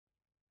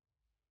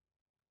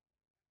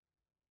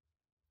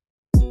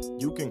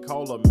You can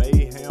call her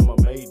Mayhaim or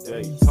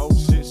Mayday. Talk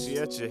shit, she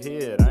at your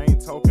head. I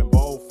ain't talking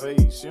bald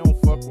face. She don't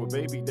fuck with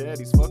baby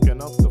daddies, fucking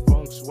up the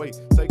feng shui.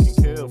 Taking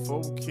care of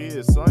 4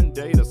 kids,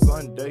 Sunday to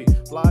Sunday.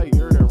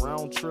 Flyer than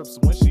round trips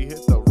when she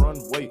hit the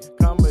runway.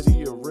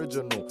 Comedy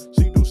original,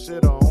 she do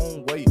shit her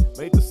own way.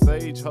 Made the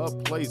stage her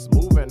place,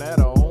 moving at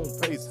her own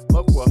pace.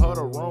 Fuck with her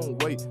the wrong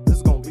way,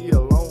 this gon' be a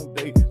long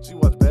day. She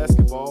watch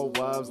Basketball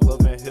Wives,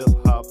 loving hip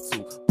hop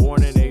too.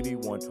 Born in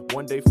 81,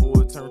 one day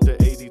forward turned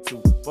to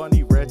 82.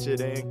 Funny,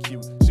 ratchet, and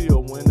cute. She a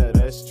winner,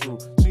 that's true.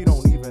 She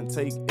don't even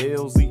take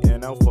L's,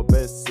 eating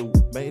alphabet soup.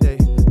 Mayday,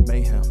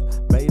 mayhem.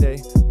 Mayday,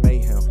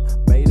 mayhem.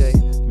 Mayday,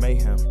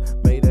 mayhem.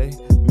 Mayday,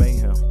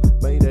 mayhem.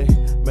 Mayday,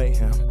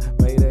 mayhem.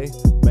 Mayday,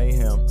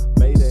 mayhem.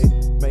 Mayday,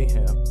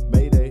 mayhem.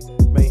 Mayday,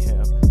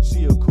 mayhem.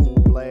 She a cool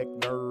black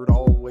nerd,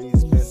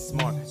 always been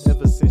smart.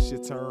 Ever since she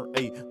turned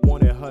 8,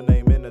 wanted her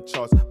name in the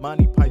charts.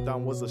 Monty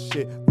Python was a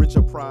shit.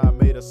 Richard Pryor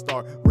made a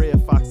start.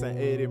 Red Fox and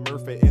Eddie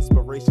Murphy,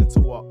 inspiration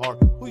to her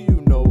art. Who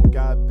you know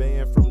got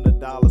banned from the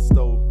dollar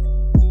store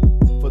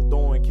for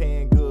throwing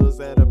canned goods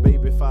at a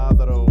baby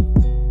father though?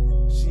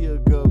 She a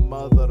good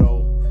mother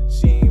though.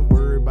 She ain't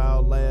worried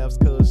about laughs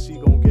cause she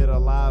gon' get a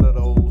lot of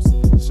those.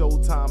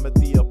 Showtime at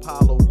the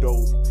Apollo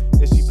though.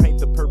 And she paint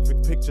the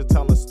perfect picture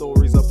telling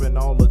stories up in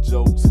all the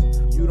jokes.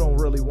 You don't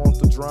really want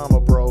the drama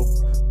bro,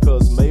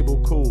 cause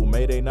Mabel cool,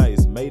 Mayday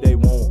nice, Mayday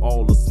want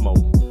all the smoke.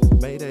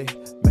 Mayday,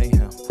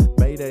 mayhem,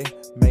 Mayday,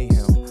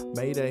 mayhem,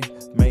 Mayday,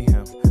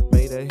 mayhem,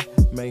 Mayday,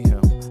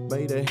 mayhem,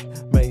 Mayday,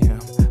 mayhem,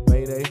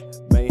 Mayday,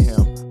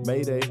 mayhem,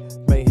 Mayday,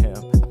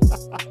 mayhem.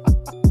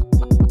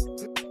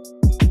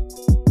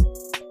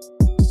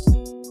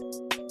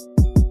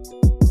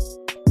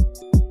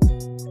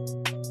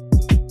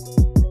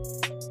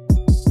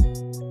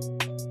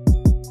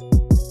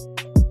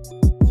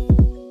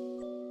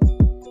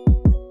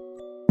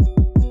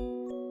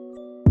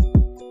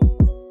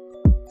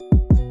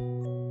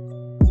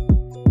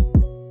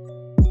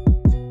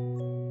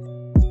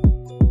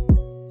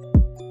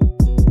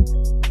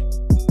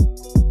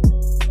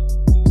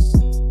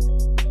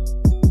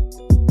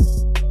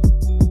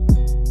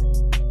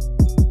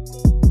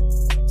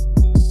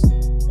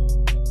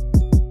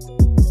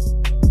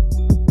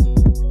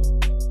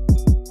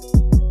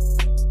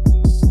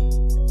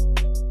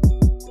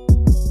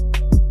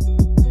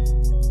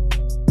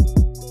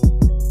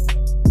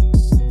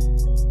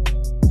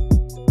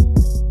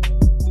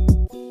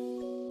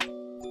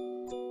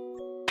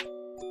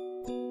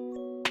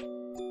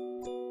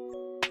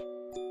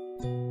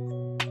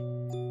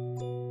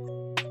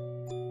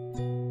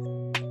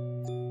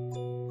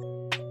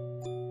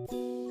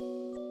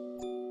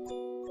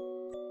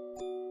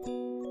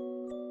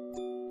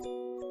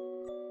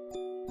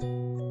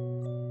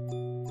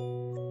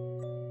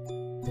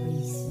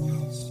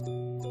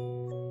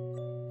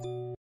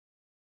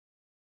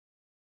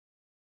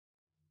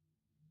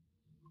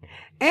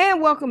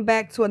 And welcome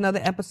back to another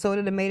episode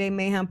of the Mayday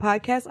Mayhem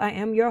podcast. I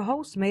am your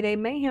host, Mayday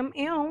Mayhem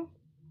M.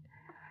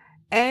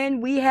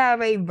 And we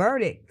have a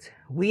verdict.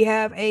 We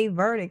have a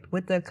verdict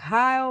with the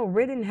Kyle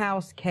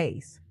Rittenhouse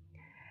case.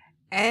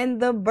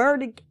 And the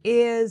verdict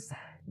is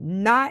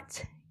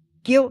not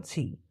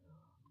guilty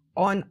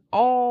on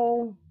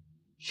all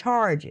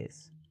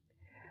charges.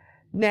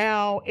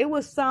 Now, it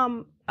was they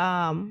had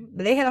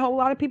a whole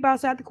lot of people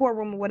outside the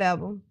courtroom or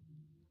whatever.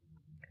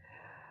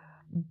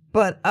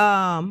 But,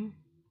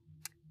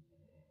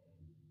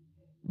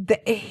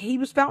 he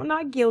was found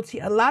not guilty.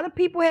 A lot of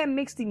people had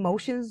mixed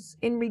emotions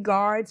in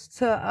regards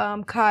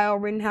to Kyle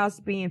Rittenhouse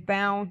being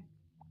found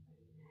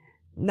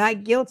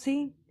not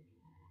guilty.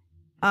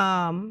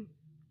 And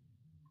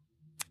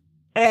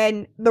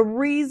the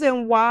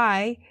reason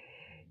why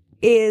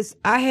is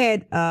I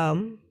had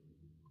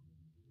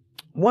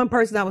one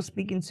person I was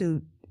speaking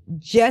to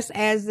just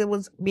as it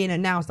was being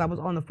announced. I was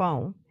on the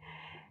phone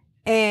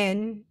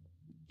and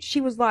she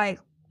was like,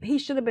 he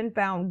should have been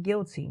found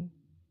guilty.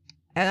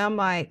 And I'm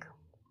like,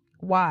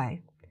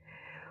 why?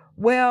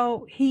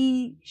 Well,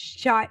 he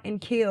shot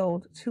and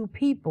killed 2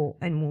 people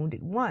and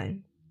wounded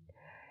 1.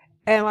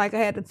 And like I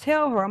had to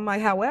tell her, I'm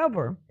like,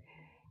 however,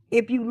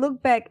 if you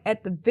look back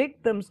at the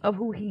victims of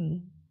who he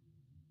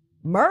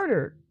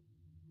murdered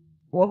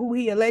or who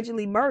he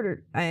allegedly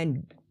murdered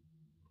and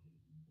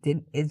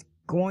is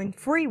going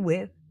free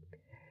with,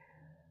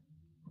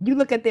 you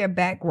look at their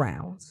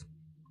backgrounds.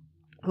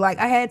 Like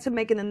I had to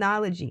make an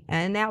analogy.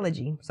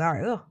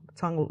 Sorry,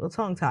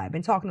 tongue tied.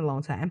 Been talking a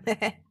long time.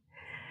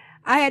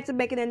 I had to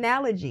make an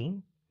analogy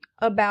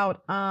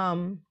about,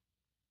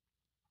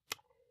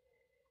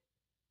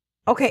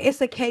 okay, it's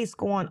a case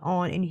going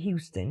on in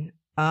Houston,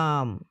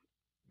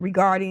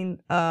 regarding,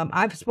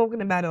 I've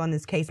spoken about it on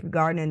this case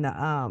regarding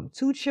the,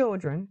 3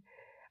 children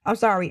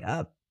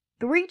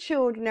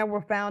that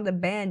were found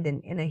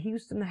abandoned in a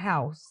Houston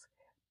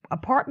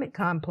apartment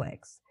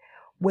complex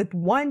with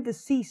 1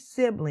 deceased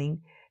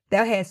sibling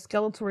that had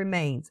skeletal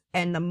remains,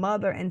 and the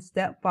mother and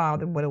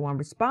stepfather were the one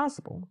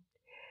responsible.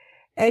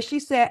 And she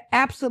said,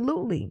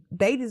 absolutely,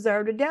 they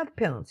deserve the death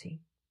penalty.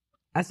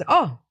 I said,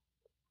 oh,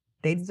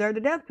 they deserve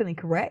the death penalty,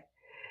 correct?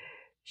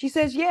 She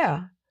says,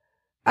 yeah.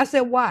 I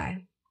said,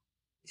 why?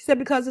 She said,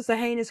 because it's a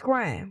heinous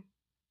crime.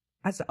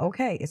 I said,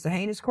 okay, it's a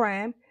heinous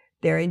crime.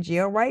 They're in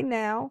jail right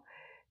now.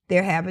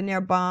 They're having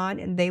their bond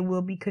and they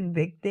will be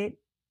convicted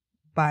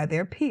by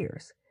their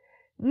peers.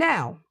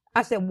 Now,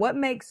 I said, what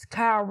makes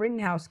Kyle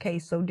Rittenhouse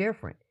case so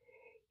different?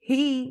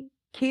 He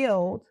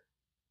killed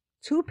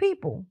 2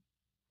 people.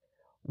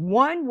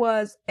 One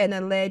was a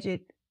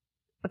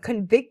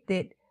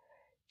convicted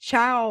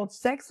child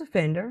sex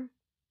offender,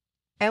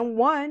 and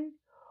one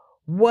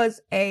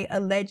was a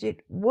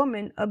alleged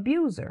woman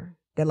abuser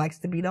that likes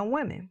to beat on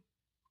women.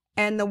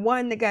 And the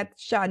one that got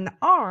shot in the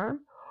arm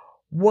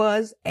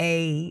was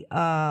a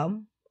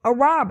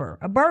robber,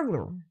 a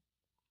burglar.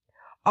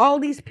 All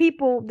these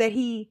people that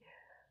he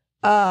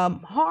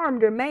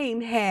harmed or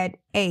maimed had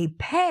a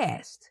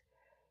past,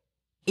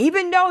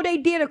 even though they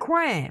did a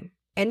crime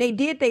and they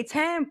did their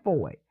time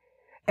for it.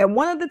 And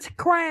one of the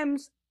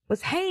crimes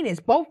was heinous.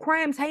 Both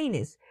crimes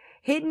heinous.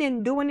 Hitting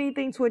and doing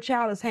anything to a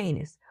child is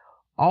heinous.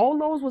 All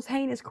those was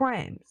heinous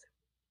crimes.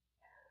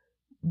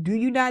 Do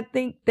you not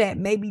think that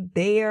maybe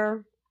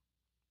their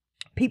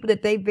people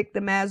that they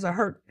victimize or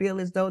hurt feel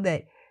as though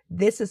that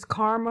this is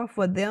karma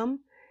for them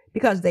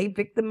because they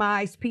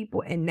victimized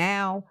people and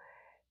now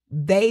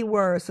they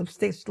were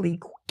substantially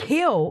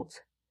killed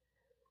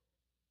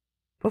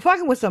for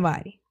fucking with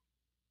somebody?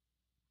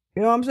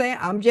 You know what I'm saying?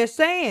 I'm just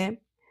saying,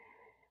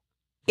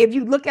 if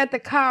you look at the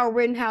Kyle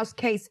Rittenhouse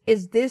case,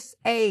 is this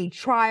a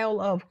trial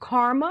of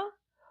karma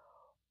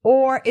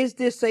or is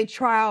this a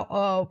trial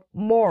of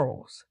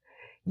morals?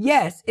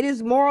 Yes, it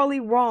is morally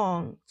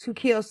wrong to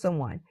kill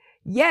someone.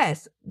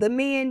 Yes, the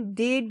men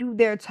did do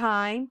their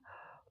time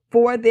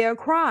for their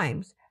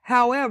crimes.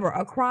 However,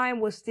 a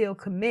crime was still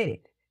committed.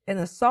 An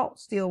assault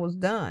still was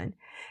done.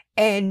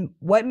 And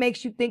what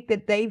makes you think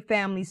that they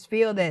families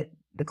feel that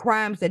the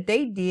crimes that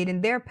they did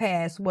in their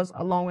past was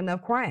a long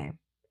enough crime?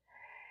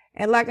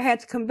 And like I had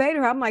to convey to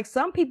her, I'm like,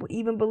 some people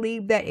even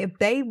believe that if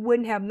they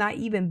wouldn't have not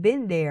even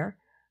been there,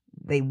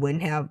 they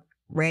wouldn't have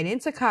ran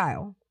into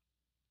Kyle.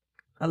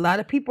 A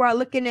lot of people are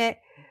looking at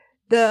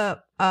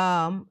the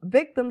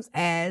victims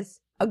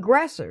as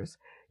aggressors.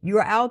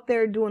 You're out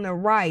there doing a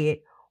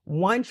riot,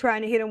 one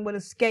trying to hit him with a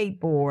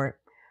skateboard,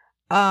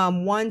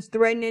 one's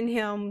threatening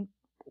him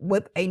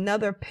with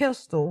another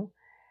pistol,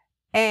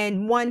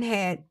 and one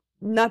had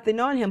nothing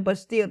on him, but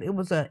still it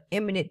was an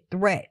imminent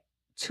threat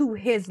to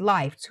his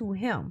life, to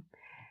him.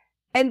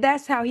 And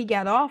that's how he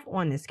got off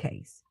on this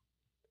case.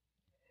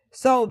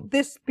 So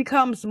this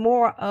becomes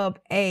more of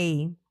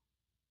a,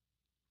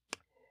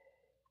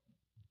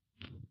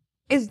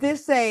 is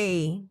this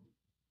a,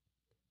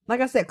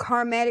 like I said,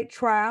 karmatic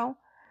trial?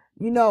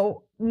 You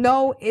know,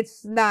 no,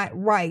 it's not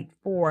right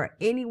for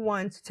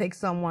anyone to take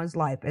someone's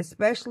life,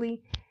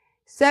 especially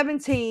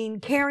 17,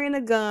 carrying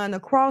a gun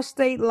across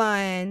state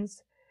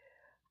lines.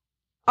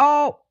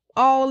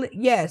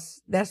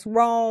 Yes, that's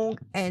wrong.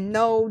 And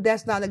no,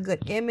 that's not a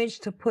good image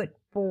to put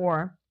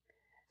for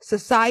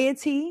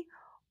society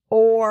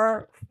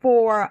or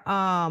for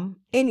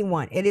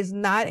anyone. It is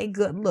not a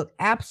good look.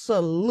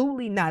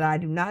 Absolutely not. I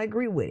do not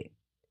agree with it.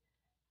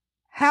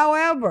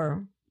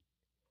 However,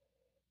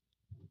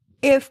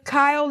 if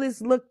Kyle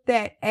is looked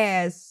at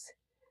as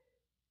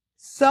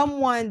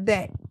someone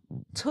that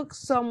took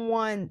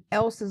someone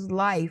else's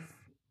life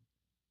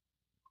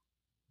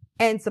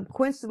and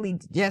subsequently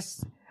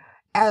just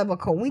out of a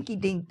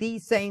coinky-dink,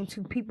 these same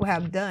 2 people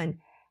have done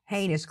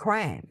heinous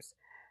crimes.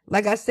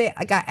 Like I said,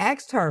 like I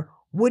asked her,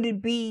 would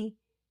it be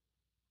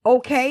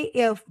okay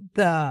if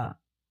the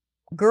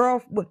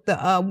girl with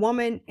the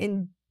woman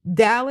in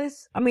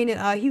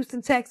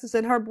Houston, Texas,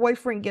 and her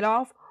boyfriend get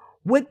off?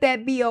 Would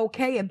that be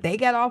okay if they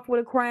got off with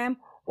a crime?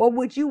 Or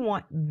would you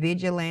want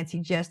vigilante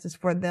justice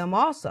for them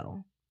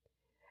also?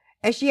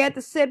 And she had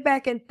to sit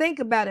back and think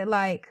about it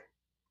like,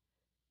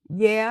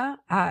 yeah,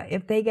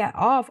 if they got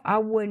off,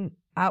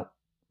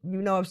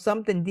 if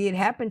something did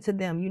happen to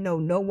them,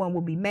 no one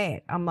would be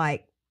mad. I'm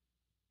like,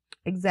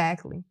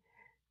 exactly.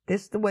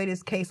 This is the way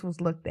this case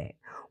was looked at.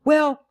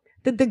 Well,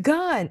 the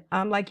gun,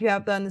 I'm like, you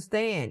have to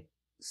understand,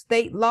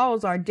 state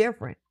laws are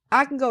different.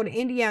 I can go to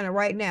Indiana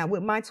right now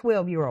with my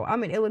 12-year-old.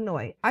 I'm in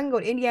Illinois. I can go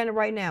to Indiana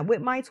right now with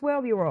my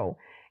 12-year-old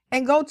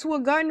and go to a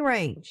gun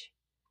range.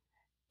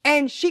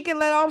 And she can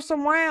let off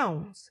some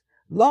rounds.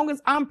 Long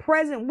as I'm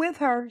present with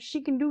her,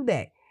 she can do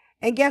that.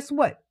 And guess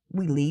what?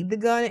 We leave the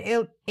gun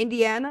in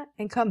Indiana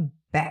and come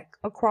back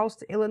across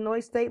the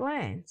Illinois state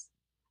lines.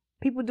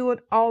 People do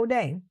it all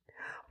day.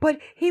 But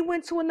he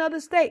went to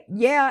another state.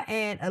 Yeah,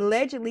 and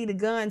allegedly the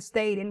gun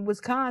stayed in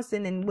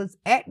Wisconsin and was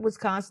at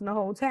Wisconsin the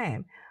whole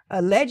time.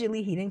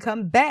 Allegedly, he didn't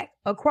come back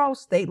across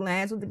state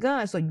lines with the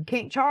gun. So you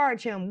can't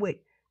charge him with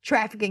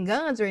trafficking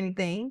guns or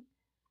anything.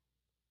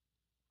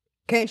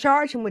 Can't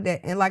charge him with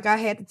that. And like I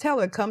had to tell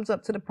her, it comes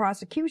up to the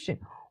prosecution.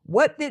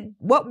 What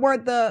were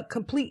the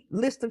complete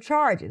list of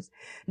charges?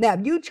 Now,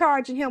 if you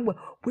charging him with,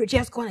 we're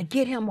just going to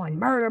get him on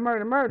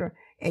murder,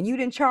 and you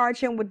didn't charge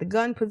him with the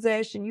gun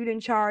possession, you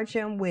didn't charge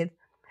him with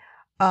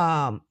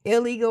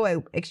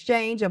illegal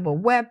exchange of a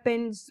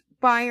weapons,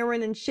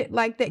 firing and shit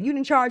like that, you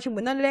didn't charge him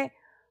with none of that,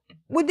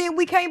 well, then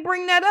we can't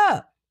bring that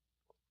up.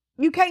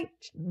 you can't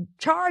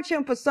charge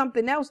him for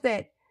something else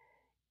that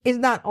is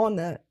not on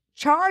the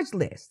charge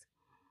list.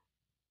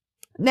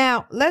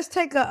 Now, let's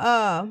take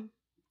a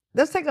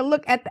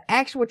look at the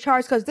actual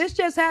charge, because this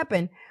just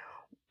happened.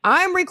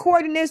 I'm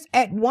recording this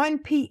at 1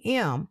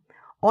 p.m.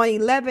 on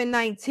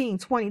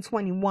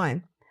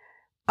 11/19/2021.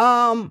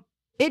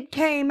 It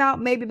came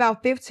out maybe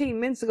about 15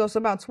 minutes ago, so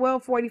about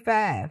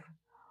 12:45.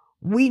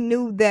 We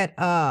knew that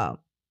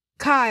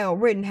Kyle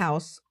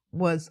Rittenhouse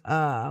was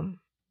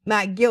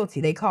not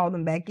guilty. They called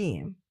him back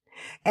in.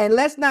 And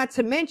let's not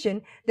to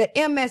mention that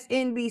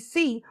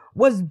MSNBC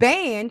was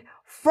banned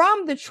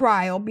from the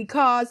trial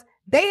because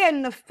they had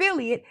an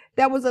affiliate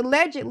that was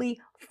allegedly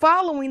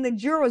following the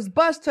jurors'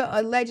 bus to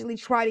allegedly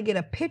try to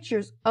get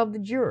pictures of the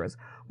jurors,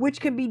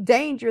 which could be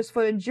dangerous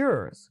for the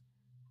jurors.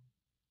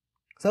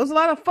 So there's a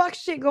lot of fuck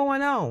shit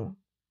going on.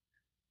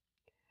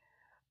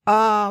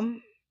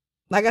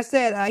 Like I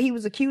said, he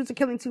was accused of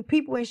killing 2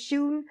 people and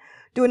shooting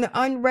during the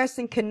unrest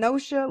in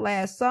Kenosha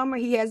last summer.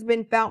 He has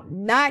been found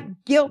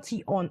not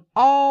guilty on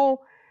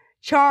all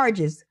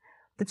charges.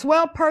 The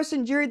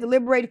 12-person jury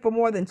deliberated for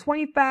more than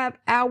 25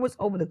 hours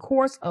over the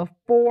course of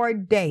 4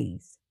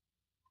 days.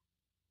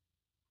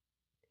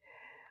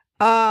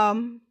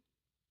 Let's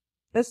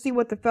see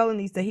what the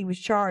felonies that he was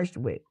charged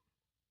with.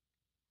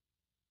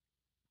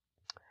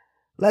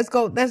 Let's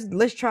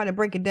try to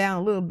break it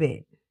down a little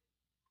bit.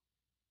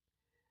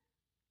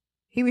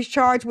 He was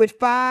charged with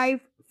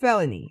 5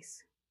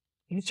 felonies.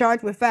 He was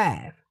charged with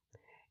 5.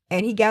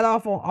 And he got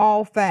off on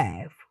all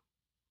 5.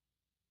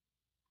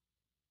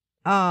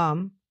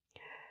 Now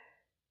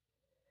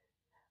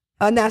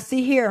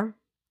see here.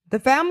 The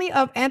family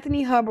of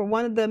Anthony Hubbard,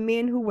 one of the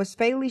men who was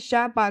fatally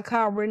shot by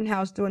Kyle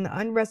Rittenhouse during the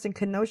unrest in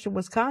Kenosha,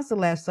 Wisconsin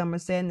last summer,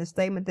 said in a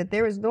statement that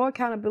there is no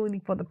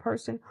accountability for the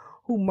person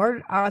who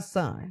murdered our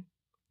son.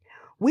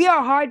 We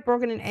are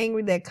heartbroken and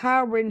angry that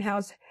Kyle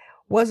Rittenhouse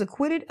was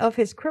acquitted of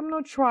his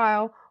criminal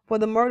trial for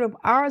the murder of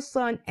our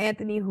son,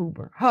 Anthony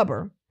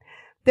Hubbard.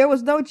 There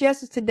was no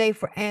justice today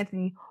for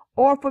Anthony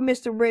or for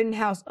Mr.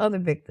 Rittenhouse's other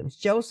victims,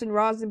 Joseph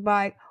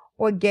Rosenbach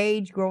or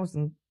Gage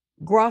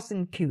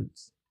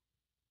Grossenkutz.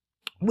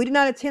 We did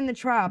not attend the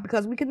trial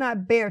because we could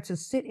not bear to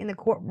sit in the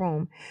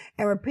courtroom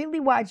and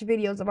repeatedly watch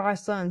videos of our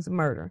son's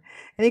murder,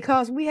 and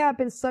because we have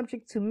been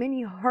subject to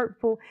many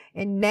hurtful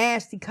and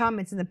nasty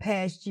comments in the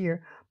past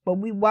year, but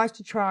we watched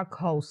the trial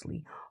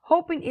closely,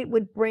 hoping it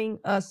would bring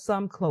us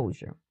some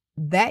closure.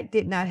 That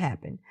did not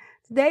happen.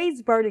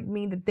 Today's verdict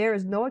means that there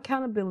is no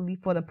accountability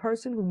for the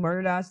person who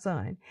murdered our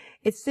son.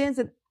 It sends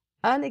an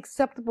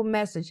unacceptable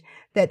message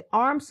that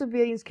armed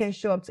civilians can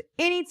show up to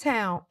any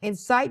town,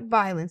 incite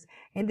violence,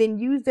 and then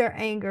use their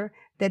anger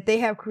that they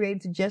have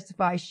created to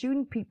justify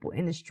shooting people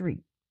in the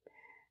street.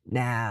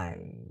 Now,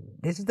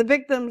 this is the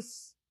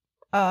victim's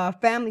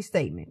family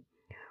statement.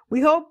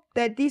 We hope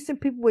that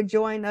decent people will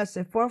join us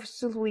in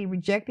forcefully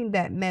rejecting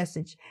that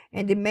message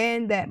and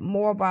demand that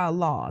more of our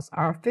laws,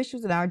 our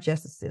officials, and our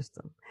justice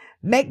system.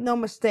 Make no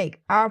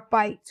mistake, our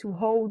fight to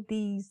hold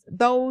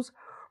those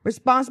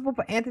responsible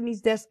for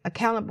Anthony's death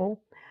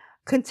accountable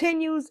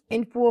continues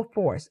in full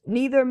force.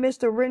 Neither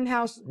Mr.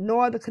 Rittenhouse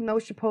nor the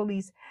Kenosha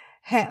police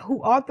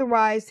who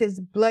authorized his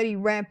bloody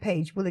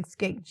rampage will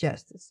escape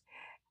justice.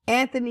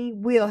 Anthony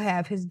will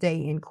have his day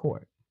in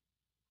court.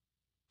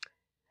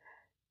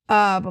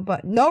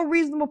 But no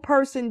reasonable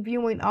person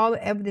viewing all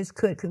the evidence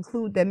could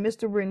conclude that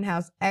Mr.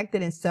 Rittenhouse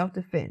acted in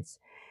self-defense.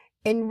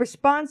 In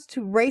response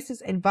to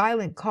racist and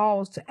violent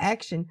calls to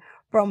action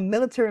from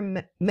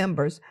military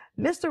members,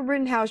 Mr.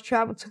 Rittenhouse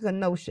traveled to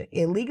Kenosha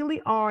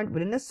illegally armed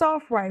with an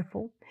assault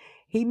rifle.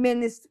 He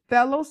menaced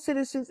fellow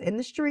citizens in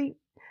the street.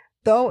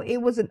 Though it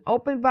was an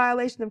open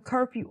violation of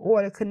curfew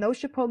order,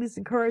 Kenosha police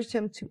encouraged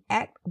him to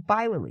act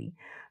violently.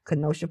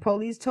 Kenosha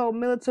police told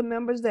militia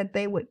members that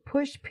they would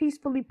push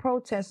peacefully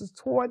protesters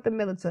toward the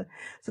militia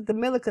so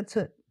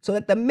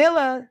that the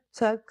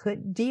militia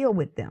could deal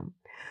with them.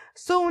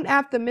 Soon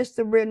after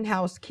Mr.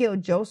 Rittenhouse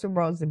killed Joseph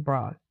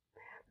Rosenbach,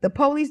 the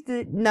police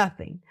did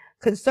nothing.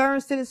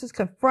 Concerned citizens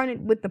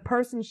confronted with the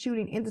person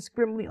shooting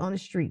indiscriminately on the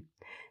street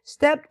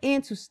stepped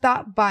in to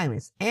stop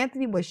violence.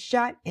 Anthony was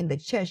shot in the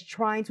chest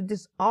trying to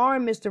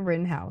disarm Mr.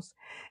 Rittenhouse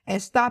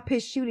and stop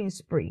his shooting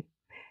spree.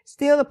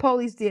 Still, the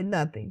police did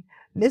nothing.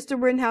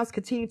 Mr. Rittenhouse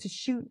continued to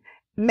shoot,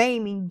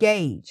 maiming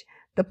Gage.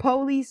 The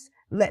police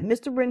let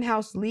Mr.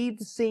 Rittenhouse leave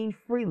the scene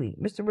freely.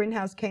 Mr.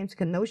 Rittenhouse came to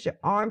Kenosha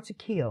armed to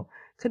kill.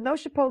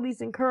 Kenosha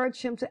police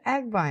encouraged him to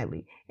act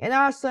violently, and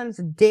our son is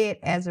dead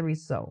as a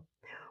result.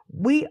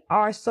 We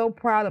are so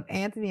proud of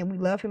Anthony and we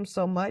love him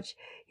so much.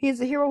 He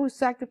is a hero who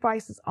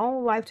sacrificed his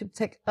own life to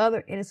protect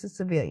other innocent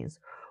civilians.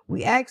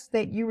 We ask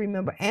that you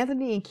remember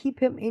Anthony and keep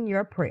him in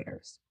your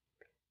prayers.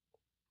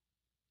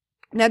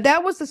 Now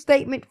that was a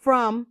statement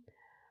from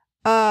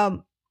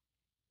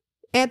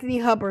Anthony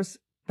Hubbard's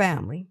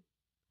family.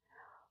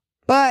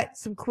 But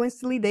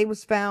coincidentally, they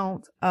was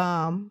found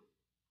not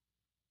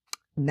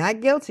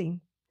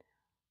guilty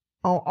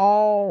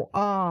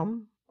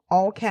on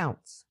all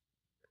counts.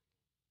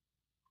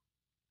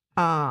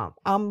 And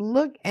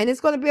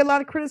it's going to be a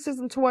lot of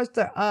criticism towards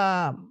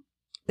the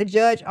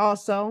judge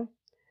also,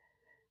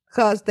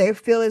 because they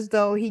feel as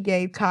though he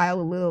gave Kyle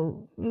a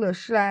little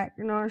slack,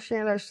 you know what I'm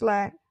saying? A little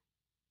slack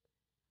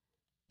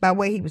by the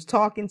way he was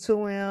talking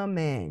to him.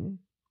 And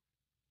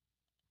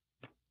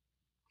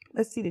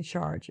let's see the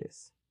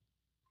charges.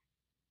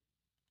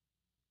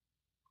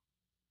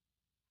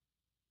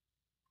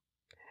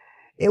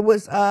 It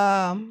was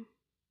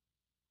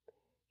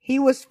he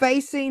was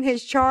facing,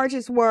 his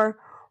charges were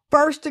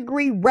first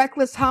degree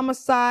reckless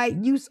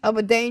homicide, use of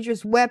a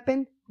dangerous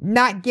weapon,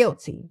 not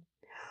guilty.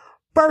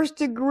 First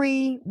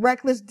degree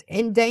reckless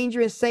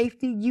endangering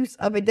safety, use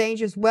of a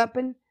dangerous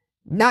weapon,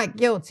 not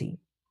guilty.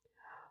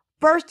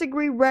 First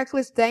degree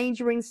reckless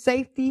endangering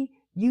safety,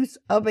 use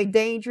of a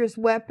dangerous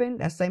weapon,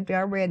 that's the same thing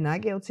I read,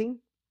 not guilty.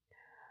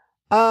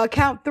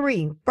 Count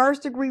 3,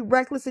 first degree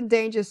reckless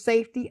endanger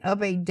safety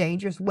of a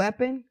dangerous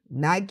weapon,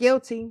 not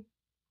guilty.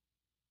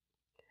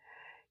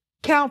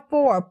 Count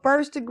 4,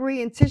 first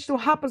degree intentional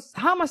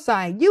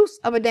homicide, use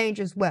of a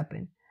dangerous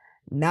weapon,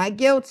 not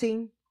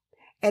guilty.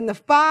 And the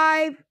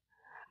 5,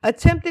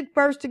 attempted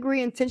first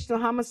degree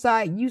intentional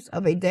homicide, use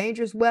of a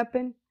dangerous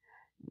weapon,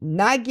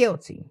 not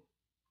guilty.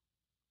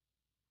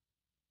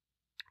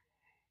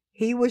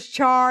 He was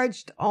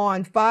charged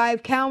on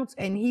 5 counts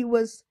and he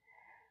was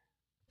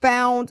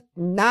found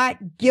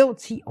not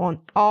guilty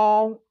on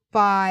all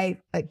 5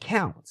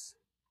 accounts.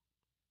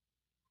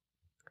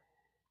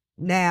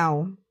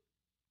 Now,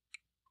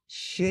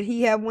 should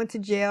he have went to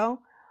jail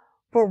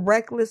for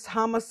reckless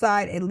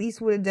homicide, at least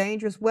with a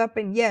dangerous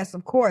weapon? Yes,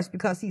 of course,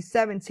 because he's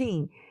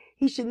 17.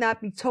 He should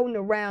not be toting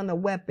around a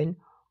weapon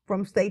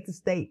from state to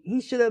state.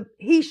 He should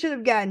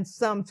have gotten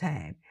some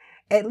time,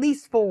 at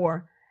least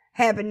for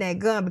having that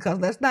gun, because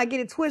let's not get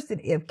it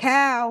twisted. If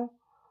Cal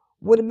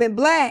would have been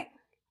black,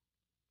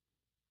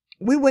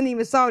 we wouldn't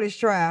even saw this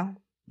trial.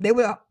 They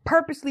would have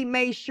purposely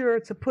made sure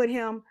to put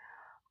him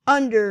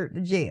under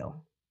the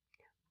jail.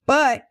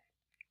 But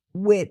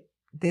with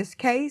this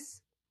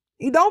case,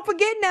 you don't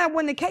forget now,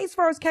 when the case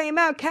first came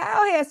out,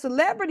 Cal had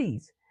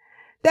celebrities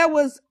that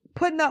was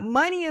putting up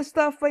money and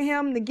stuff for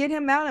him to get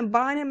him out and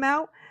buying him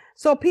out.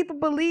 So people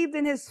believed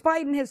in his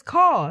fight and his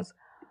cause.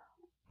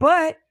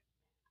 But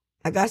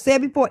like I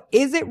said before,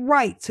 is it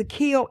right to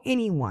kill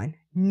anyone?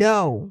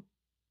 No.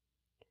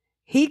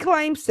 He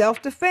claimed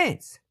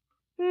self-defense.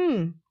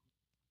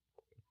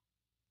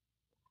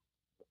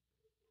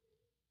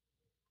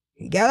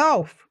 He got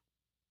off.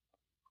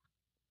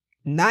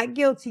 Not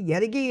guilty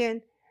yet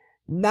again.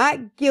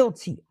 Not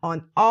guilty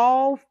on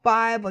all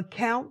 5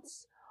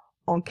 accounts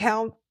on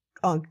Kyle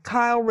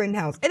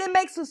Rittenhouse. And it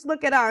makes us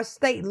look at our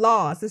state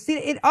laws. And see,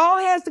 it all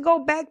has to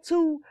go back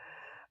to,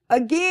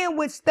 again,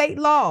 with state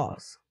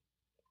laws.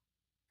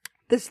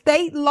 The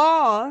state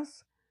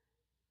laws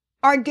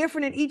are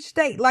different in each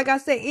state. Like I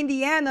said,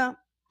 Indiana,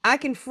 I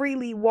can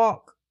freely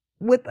walk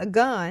with a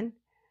gun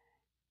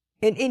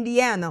in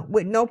Indiana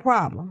with no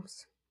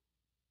problems.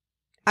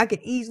 I can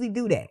easily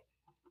do that.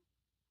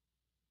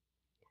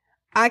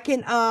 I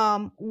can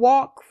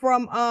walk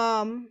from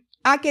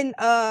I can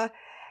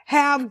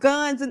have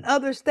guns in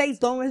other states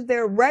as long as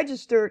they're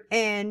registered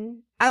and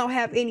I don't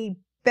have any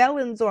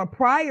felons or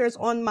priors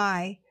on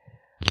my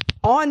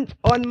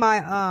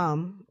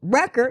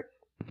record.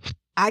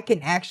 I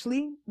can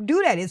actually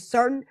do that. It's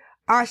certain,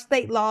 our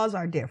state laws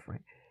are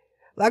different.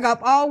 Like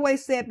I've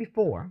always said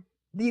before,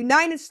 the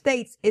United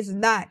States is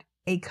not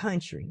a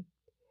country.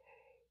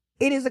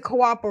 It is a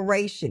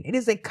cooperation. It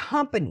is a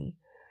company.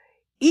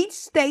 Each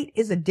state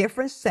is a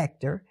different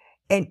sector,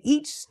 and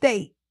each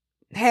state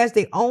has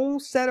their own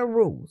set of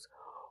rules.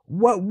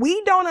 What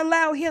we don't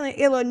allow here in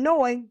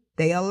Illinois,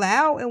 they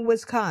allow in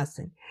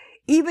Wisconsin,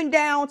 even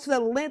down to the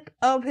length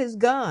of his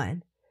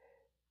gun.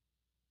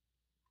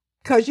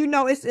 Because you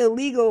know it's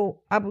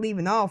illegal, I believe,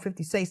 in all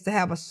 50 states to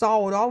have a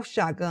sawed-off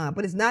shotgun,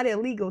 but it's not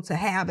illegal to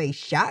have a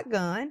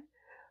shotgun,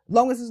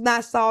 long as it's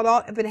not sawed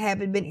off if it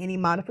haven't been any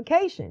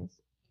modifications.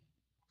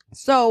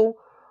 So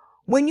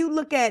when you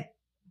look at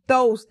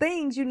those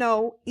things, you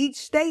know, each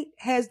state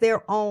has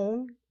their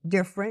own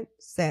different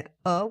set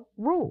of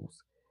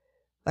rules.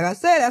 Like I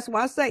said, that's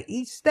why I say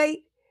each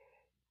state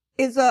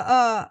is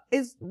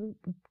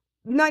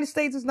United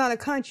States is not a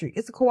country.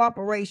 It's a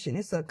cooperation.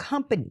 It's a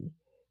company.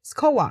 It's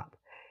co-op.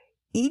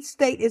 Each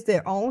state is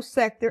their own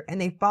sector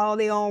and they follow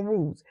their own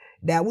rules.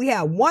 Now we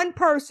have one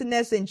person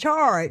that's in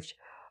charge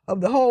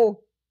of the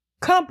whole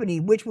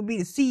company, which would be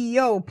the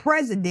CEO,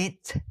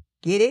 president.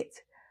 Get it?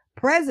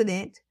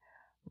 President,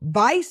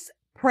 vice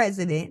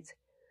president,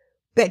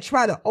 that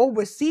try to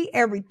oversee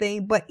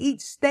everything, but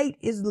each state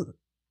is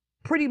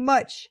pretty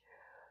much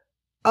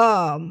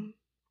on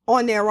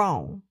their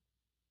own.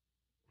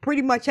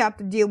 Pretty much have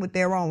to deal with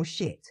their own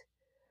shit.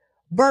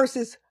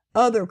 Versus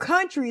other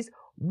countries,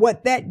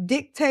 what that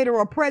dictator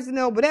or president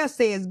over there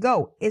says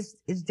go. It's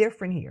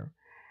different here.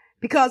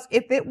 Because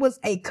if it was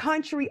a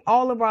country,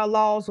 all of our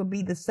laws would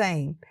be the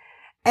same.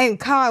 And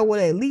Kyle would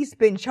have at least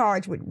been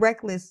charged with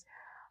reckless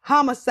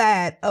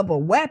homicide of a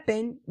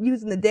weapon,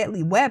 using a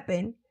deadly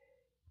weapon.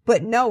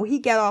 But no, he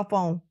got off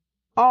on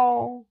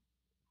all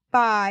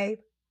 5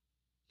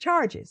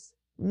 charges.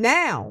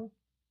 Now,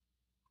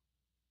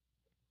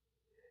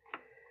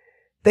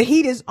 the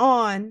heat is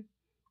on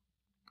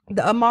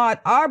the Ahmaud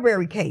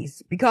Arbery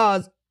case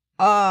because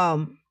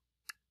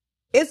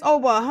it's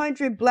over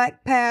 100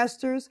 black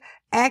pastors,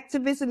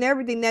 activists, and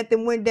everything that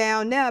then went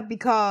down now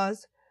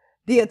because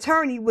the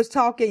attorney was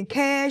talking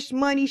cash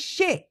money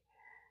shit,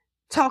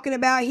 talking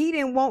about he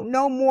didn't want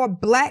no more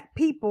black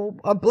people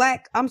or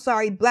black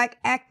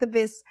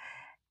activists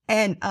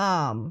and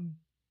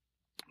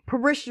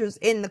parishioners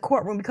in the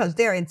courtroom because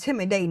they're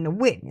intimidating the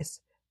witness.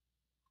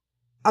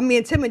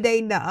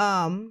 Intimidating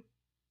the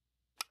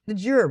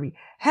jury.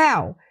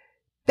 How?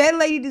 That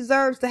lady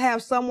deserves to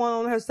have someone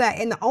on her side.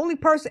 And the only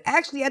person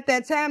actually at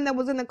that time that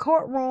was in the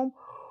courtroom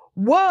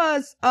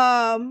was,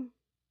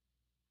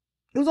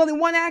 it was only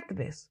one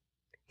activist.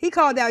 He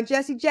called out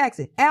Jesse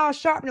Jackson. Al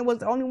Sharpton was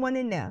the only one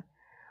in there.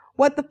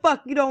 What the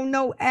fuck? You don't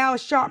know Al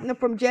Sharpton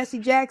from Jesse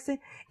Jackson?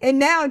 And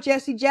now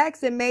Jesse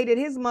Jackson made it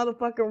his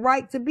motherfucking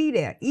right to be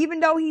there.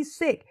 Even though he's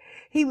sick,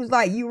 he was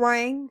like, you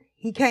rang?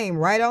 He came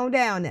right on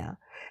down there.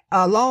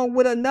 Along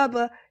with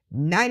another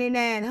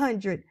 99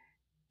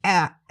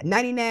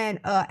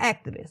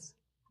 activists.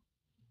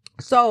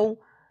 So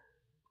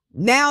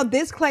now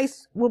this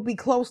case will be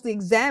closely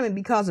examined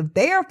because if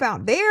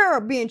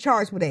they're being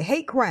charged with a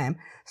hate crime,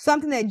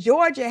 something that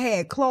Georgia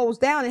had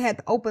closed down and had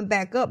to open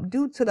back up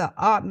due to the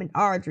Ahmaud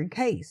Arbery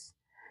case.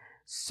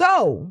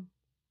 So,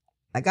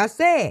 like I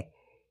said,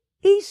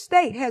 each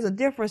state has a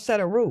different set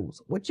of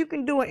rules. What you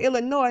can do in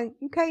Illinois,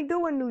 you can't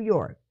do in New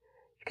York.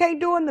 You can't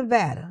do in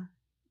Nevada.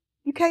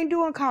 You can't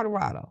do in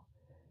Colorado.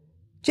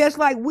 Just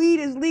like weed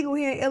is legal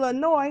here in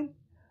Illinois,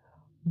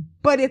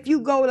 but if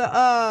you go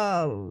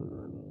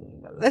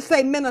to, let's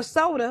say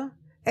Minnesota,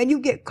 and you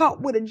get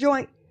caught with a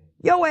joint,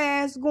 your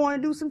ass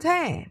going to do some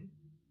time.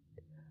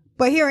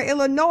 But here in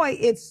Illinois,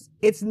 it's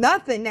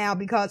nothing now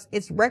because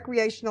it's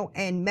recreational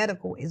and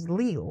medical is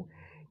legal.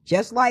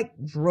 Just like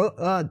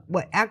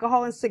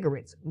alcohol and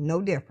cigarettes,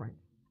 no different.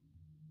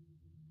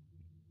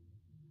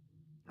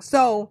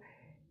 So,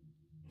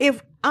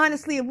 if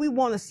we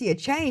want to see a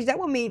change, that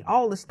would mean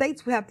all the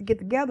states would have to get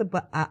together.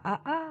 But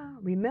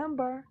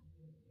remember,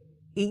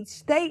 each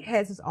state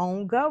has its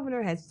own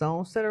governor, has its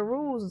own set of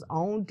rules, its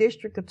own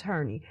district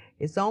attorney,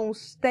 its own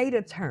state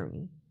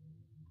attorney.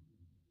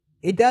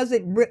 It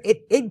doesn't.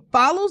 It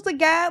follows the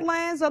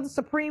guidelines of the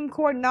Supreme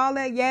Court and all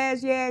that.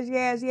 Yes,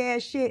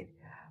 shit.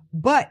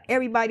 But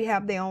everybody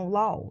have their own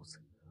laws.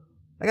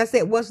 Like I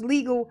said, what's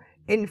legal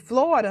in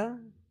Florida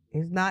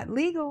is not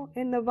legal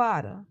in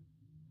Nevada.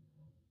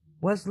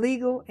 What's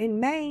legal in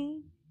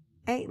Maine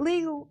ain't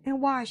legal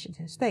in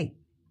Washington State.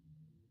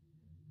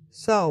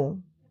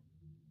 So,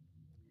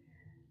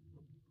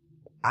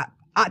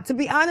 to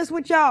be honest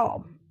with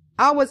y'all,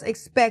 I was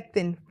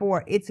expecting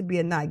for it to be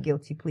a not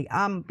guilty plea.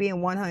 I'm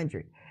being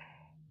 100.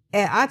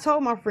 And I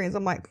told my friends,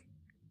 I'm like,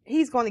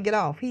 he's going to get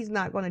off. He's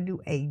not going to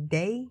do a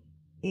day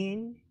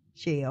in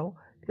jail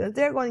because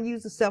they're going to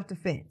use the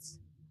self-defense.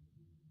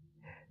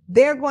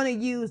 They're going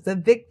to use the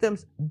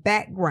victim's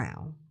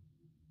background.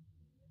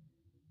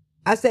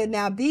 I said,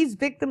 now, if these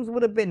victims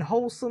would have been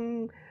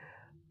wholesome,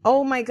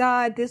 oh my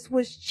God, this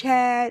was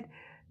Chad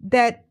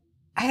that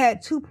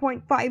had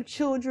 2.5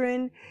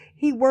 children.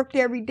 He worked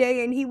every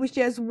day and he was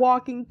just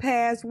walking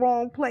past,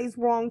 wrong place,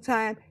 wrong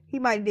time. He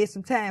might have did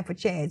some time for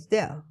Chad's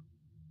death.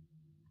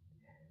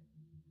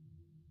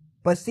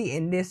 But see,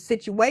 in this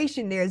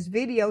situation, there's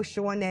video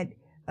showing that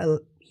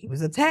he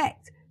was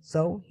attacked.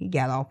 So he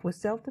got off with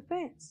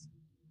self-defense.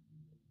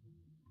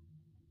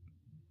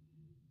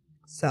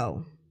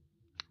 So,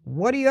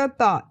 what are your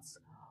thoughts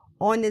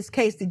on this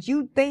case? Did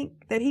you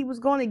think that he was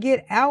going to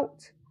get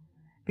out?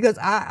 Because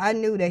I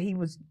knew that he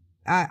was,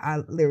 I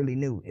literally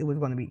knew it was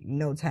going to be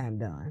no time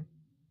done.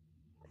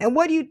 And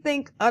what do you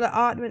think of the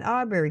Ahmaud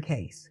Arbery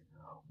case?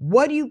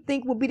 What do you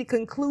think will be the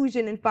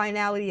conclusion and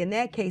finality in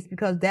that case?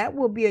 Because that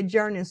will be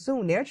adjourning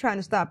soon. They're trying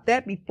to stop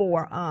that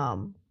before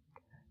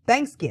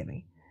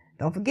Thanksgiving.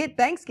 Don't forget,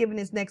 Thanksgiving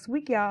is next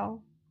week,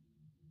 y'all.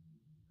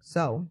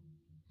 So,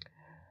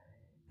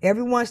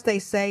 everyone stay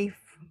safe.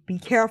 Be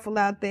careful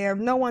out there. If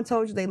no one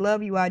told you they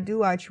love you, I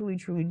do. I truly,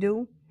 truly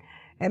do.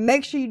 And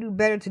make sure you do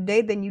better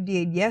today than you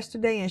did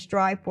yesterday and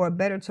strive for a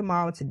better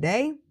tomorrow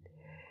today.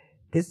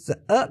 This is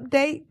an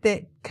update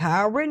that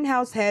Kyle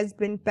Rittenhouse has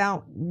been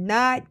found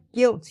not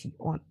guilty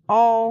on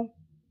all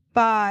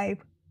 5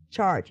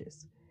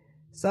 charges.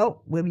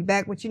 So, we'll be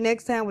back with you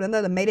next time with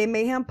another Mayday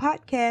Mayhem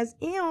podcast.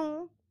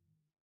 Ew.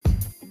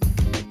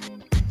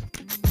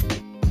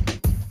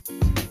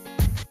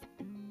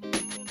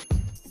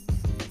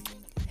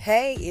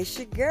 Hey, it's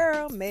your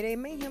girl, Mayday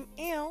Mayhem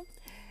M.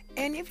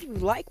 And if you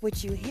like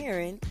what you're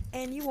hearing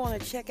and you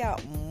want to check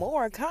out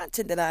more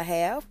content that I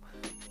have,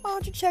 why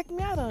don't you check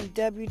me out on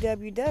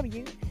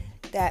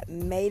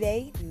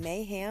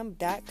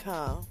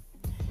www.maydaymayhem.com.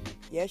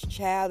 Yes,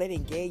 child, they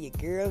done gave your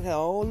girl her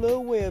own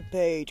little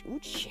webpage. Ooh,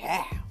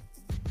 child.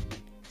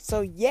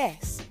 So,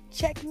 yes,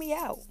 check me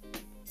out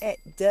at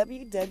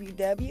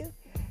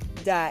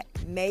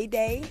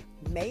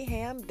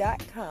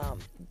www.maydaymayhem.com.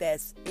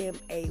 That's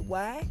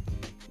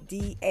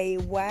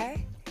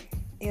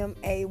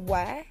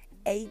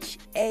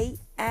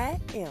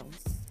MAYDAYMAYHAIM.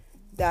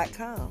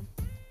 mayday.com.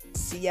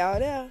 See y'all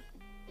there.